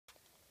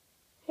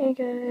Hey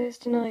guys,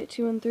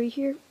 Denight213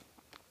 here,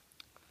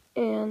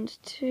 and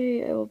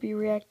today I will be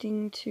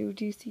reacting to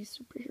DC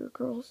Superhero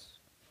Girls.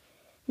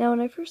 Now, when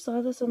I first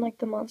saw this on like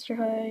the Monster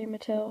High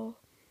Mattel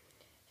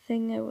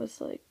thing, I was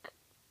like,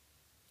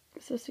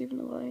 is this even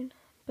a line?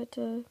 But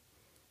guess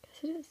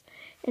it is.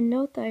 And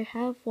note that I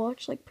have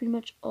watched like pretty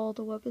much all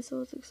the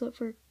webisodes except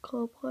for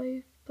Club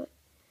Life, but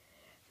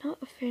not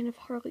a fan of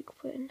Harley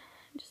Quinn,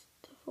 just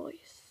the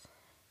voice.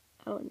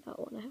 I would not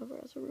want to have her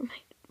as a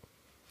roommate.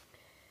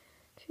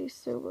 Okay,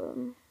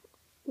 so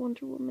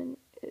Wonder Woman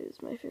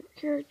is my favorite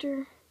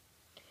character.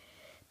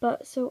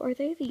 But, so are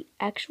they the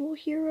actual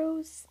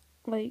heroes?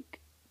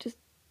 Like, just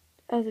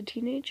as a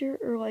teenager?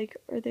 Or, like,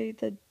 are they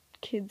the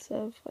kids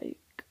of, like,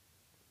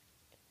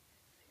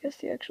 I guess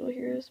the actual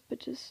heroes, but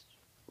just,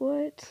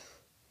 what?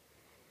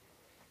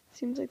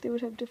 Seems like they would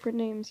have different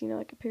names, you know,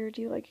 like a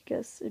parody, like, I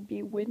guess it'd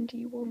be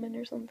Windy Woman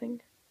or something.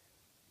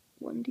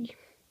 Wendy.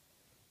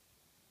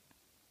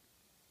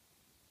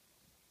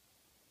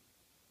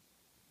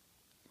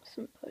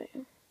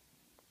 Senpai.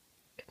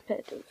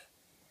 Competitive.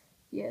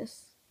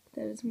 Yes,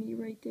 that is me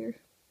right there.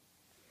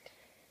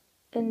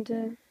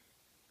 And,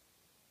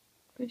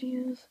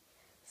 videos.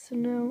 So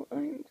now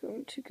I'm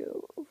going to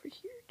go over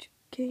here to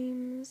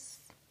games.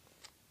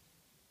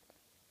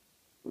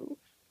 Ooh.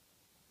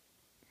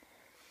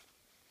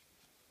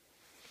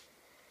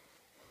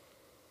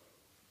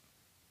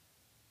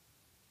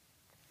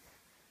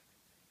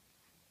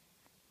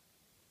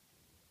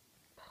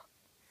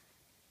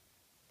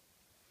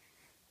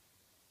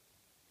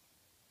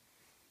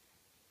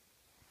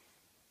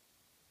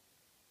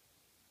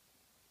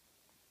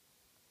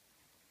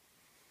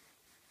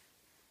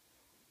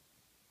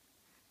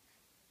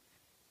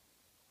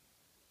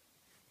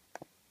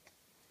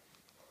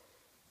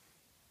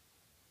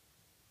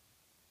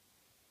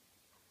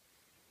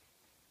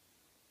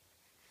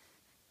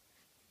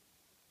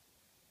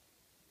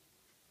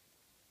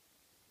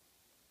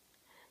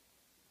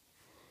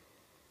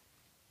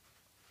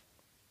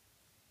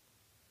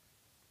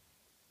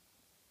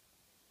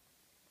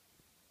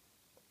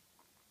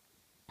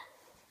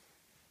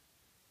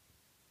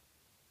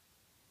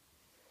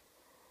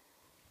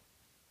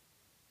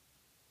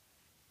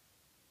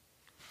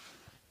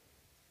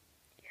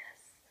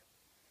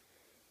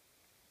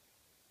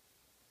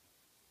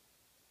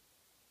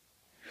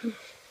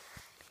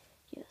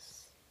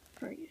 Yes.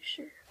 Are you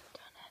sure?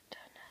 Done it.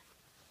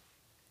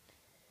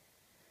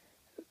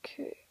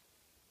 Okay.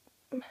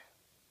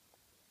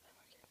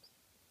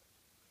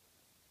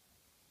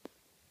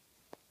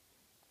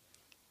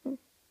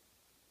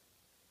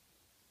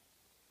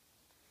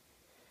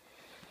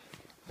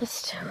 But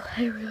still,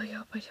 I really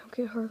hope I don't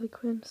get Harley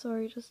Quinn.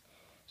 Sorry, just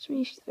to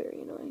me, she's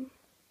very annoying.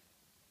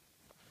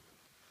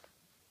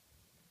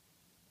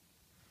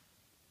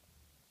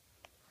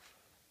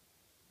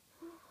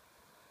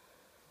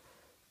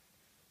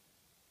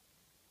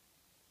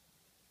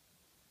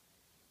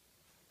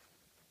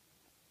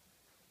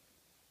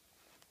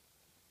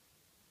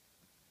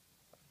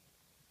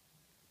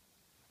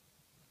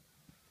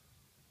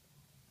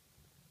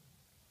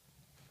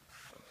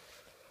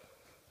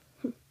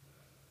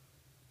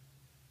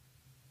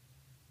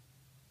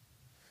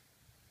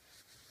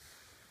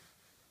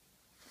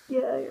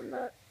 Yeah, I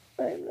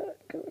am not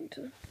going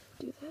to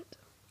do that.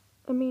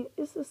 I mean,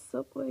 is this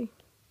Subway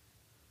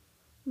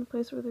in a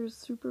place where there's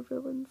super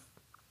villains?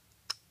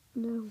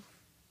 No.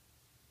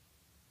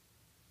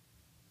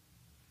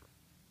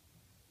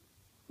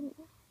 I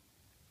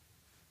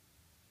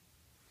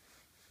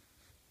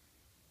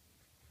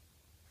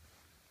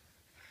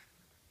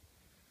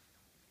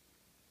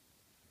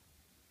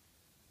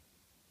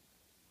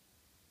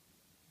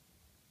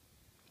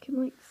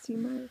can like see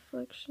my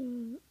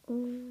reflection.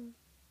 Oh,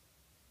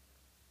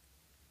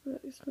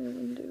 that is my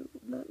window,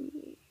 not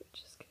me.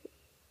 Just kidding.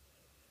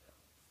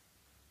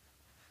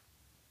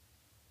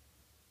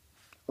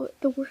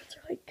 What? The words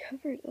are like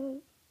covered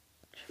up.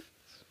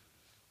 Jeez.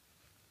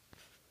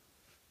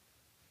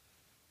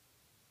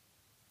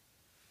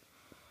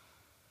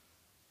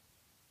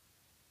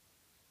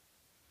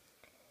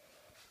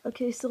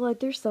 Okay, so like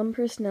there's some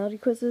personality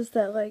quizzes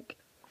that like,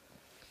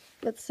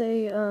 let's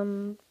say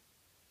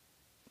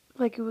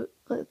like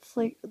let's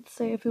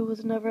say if it was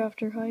a Never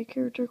After High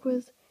character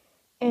quiz,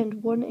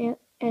 and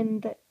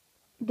and that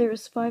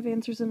there's 5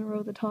 answers in a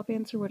row, the top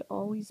answer would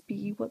always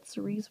be what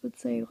Cerise would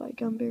say,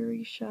 like I'm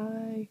very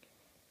shy,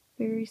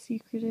 very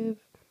secretive.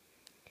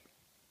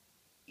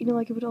 You know,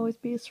 like it would always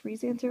be a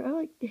Cerise answer. I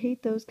like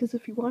hate those because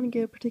if you want to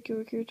get a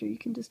particular character, you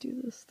can just do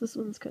this. This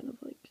one's kind of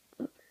like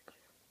not very clear.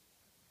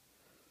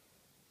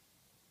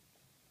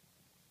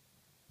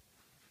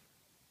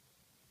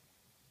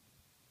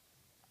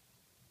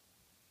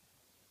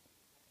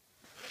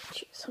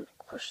 Jeez, how many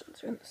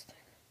questions are in this thing?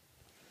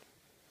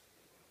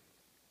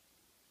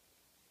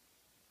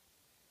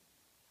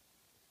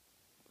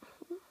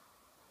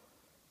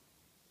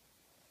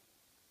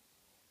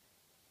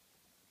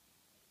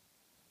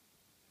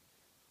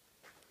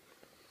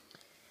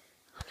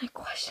 How many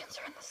questions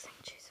are in this thing,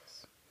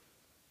 Jesus?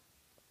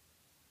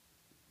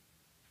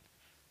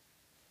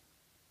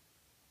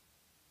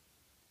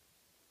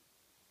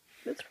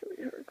 that's really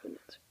Harley Quinn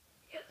answer.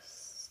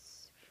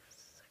 Yes. Yes,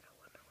 I got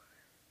Wonder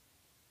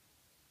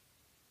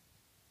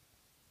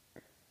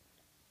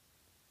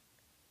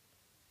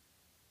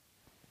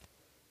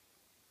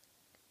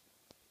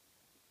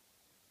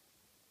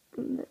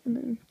Woman. And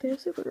then they have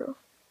Supergirl.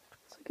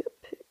 So I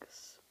get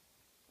pigs.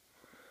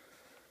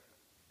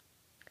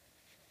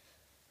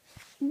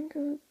 Oh my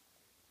god.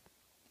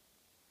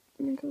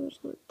 Oh my gosh,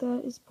 look,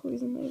 that is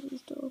Poison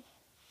Ivy's doll.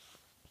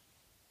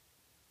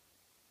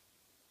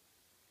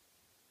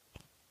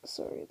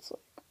 Sorry, it's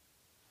like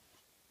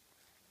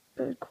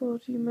bad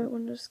quality. You might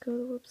want to just go to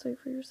the website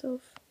for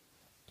yourself.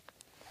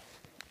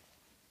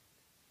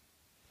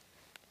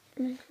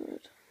 Oh my god.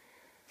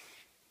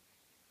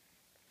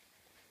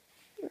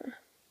 Yeah.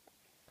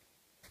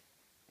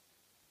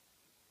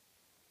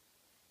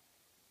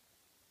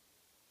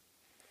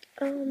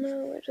 I don't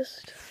know,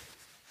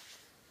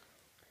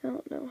 I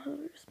don't know how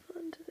to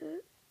respond to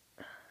that.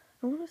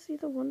 I want to see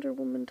the Wonder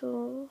Woman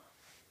doll.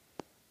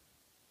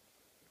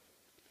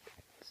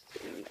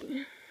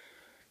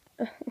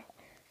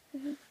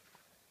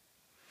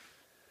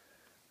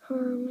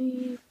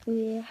 Harley,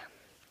 yeah.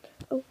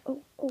 Oh,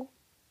 oh, oh.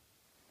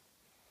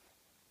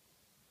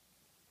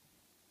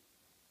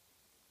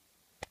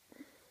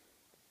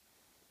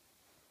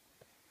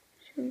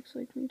 She looks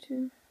like me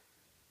too.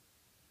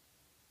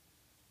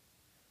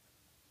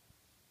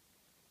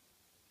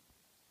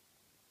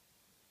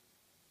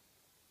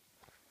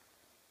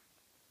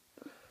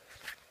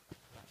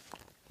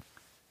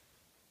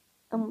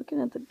 I'm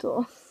looking at the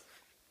doll.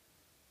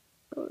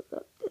 Oh,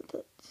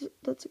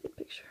 that's a good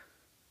picture.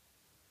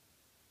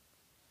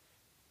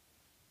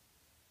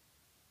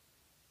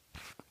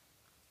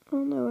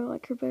 Oh no, I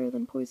like her better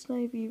than Poison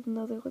Ivy, even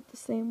though they look the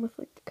same with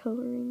like the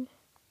coloring.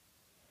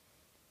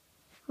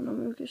 I don't know,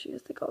 maybe because she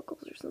has the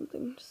goggles or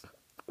something. Just,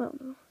 I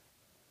don't know.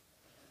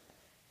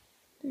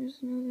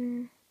 There's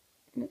another. I'm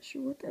not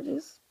sure what that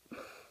is.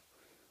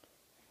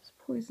 It's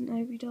Poison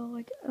Ivy doll.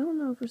 Like, I don't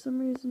know, for some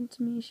reason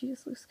to me she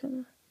just looks kind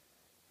of.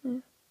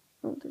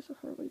 Oh, there's a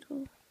Harley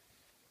doll.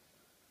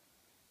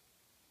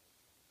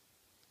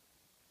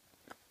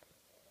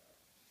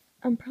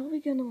 I'm probably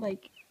gonna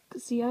like.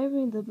 See, I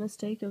made the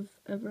mistake of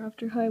Ever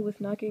After High with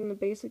not getting the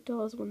basic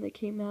dolls when they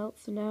came out,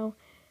 so now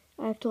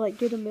I have to like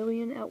get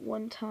 1,000,000 at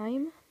one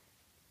time.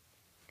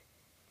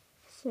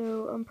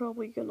 So I'm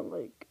probably gonna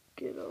like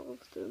get all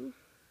of them.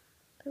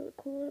 They look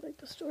cool. I like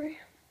the story.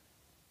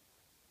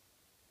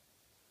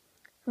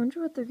 I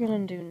wonder what they're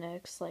gonna do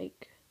next.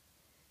 Like,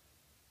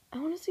 I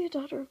want to see a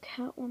daughter of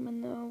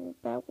Catwoman though.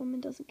 Batwoman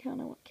doesn't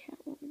count. I want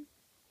Catwoman.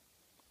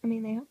 I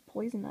mean, they have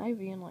Poison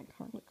Ivy and like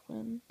Harley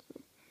Quinn.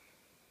 So.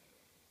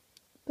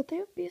 But they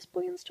have Beast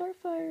Boy and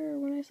Starfire.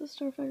 When I saw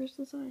Starfire's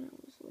design, I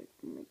was like,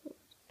 oh my god.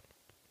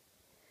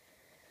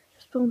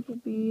 There's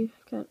Bumblebee.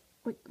 God,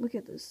 like, look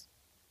at this.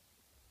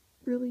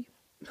 Really?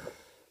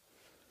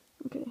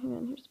 Okay, hang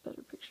on. Here's a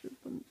better picture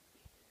of Bumblebee.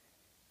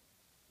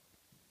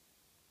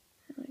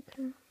 I like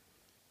her.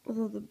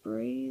 Although the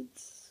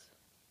braids.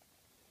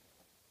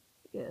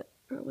 Yeah,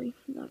 probably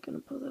not gonna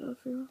pull that off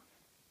very well.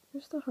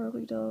 There's the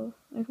Harley doll.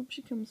 I hope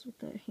she comes with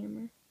that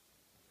hammer.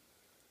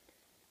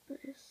 But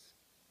it's...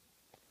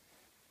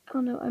 I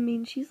don't know, I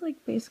mean, she's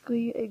like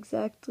basically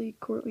exactly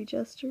Courtly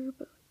Jester,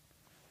 but...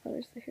 Oh,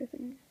 there's the hair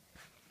thing.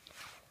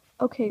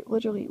 Okay,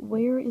 literally,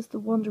 where is the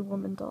Wonder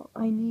Woman doll?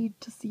 I need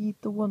to see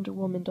the Wonder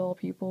Woman doll,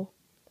 people.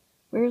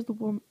 Where's the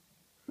woman?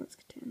 That's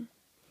Katana.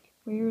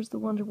 Where's the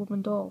Wonder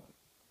Woman doll?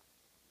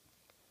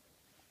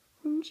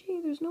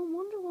 OMG, there's no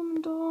Wonder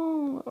Woman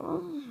doll.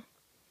 Oh.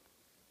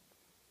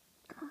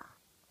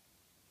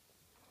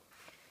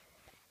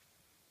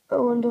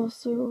 Oh, and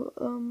also,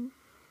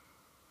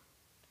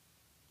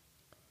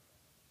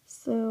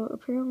 so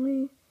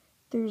apparently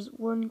there's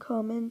one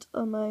comment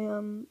on my,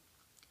 on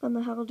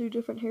the how to do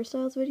different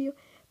hairstyles video,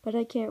 but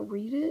I can't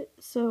read it,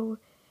 so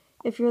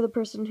if you're the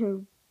person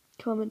who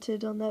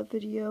commented on that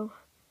video,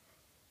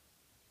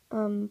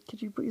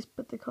 could you please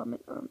put the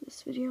comment on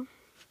this video?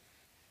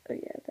 Oh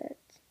yeah, that.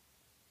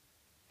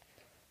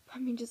 I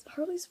mean, just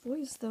Harley's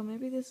voice, though.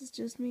 Maybe this is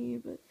just me,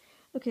 but...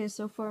 Okay,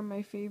 so far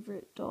my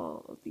favorite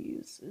doll of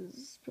these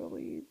is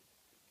probably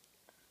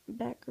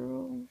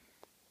Batgirl.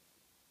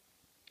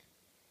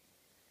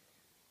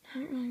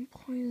 Not really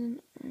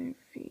Poison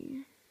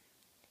Ivy.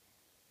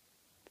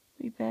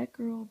 Maybe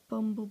Batgirl,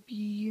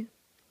 Bumblebee,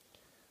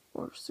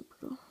 or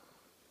Supergirl.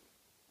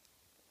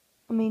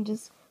 I mean,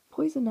 just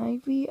Poison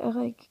Ivy, I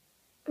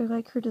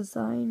like her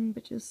design,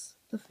 but just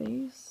the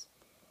face.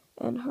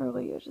 And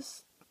Harley, I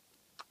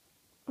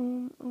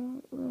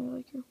don't really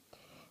like her.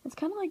 It's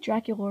kind of like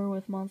Dracula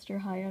with Monster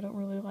High. I don't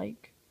really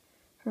like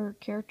her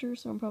character,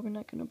 so I'm probably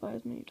not gonna buy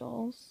as many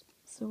dolls.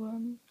 So,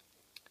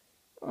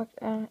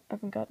 I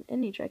haven't gotten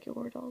any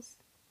Dracula dolls.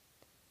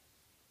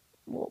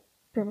 Well,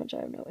 pretty much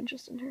I have no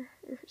interest in her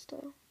or her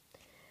style.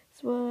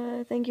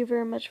 So, thank you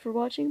very much for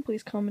watching.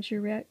 Please comment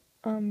your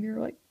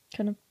like,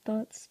 kind of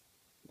thoughts,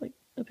 like,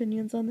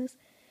 opinions on this.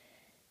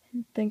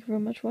 And thank you very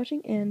much for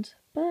watching, and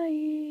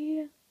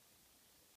bye!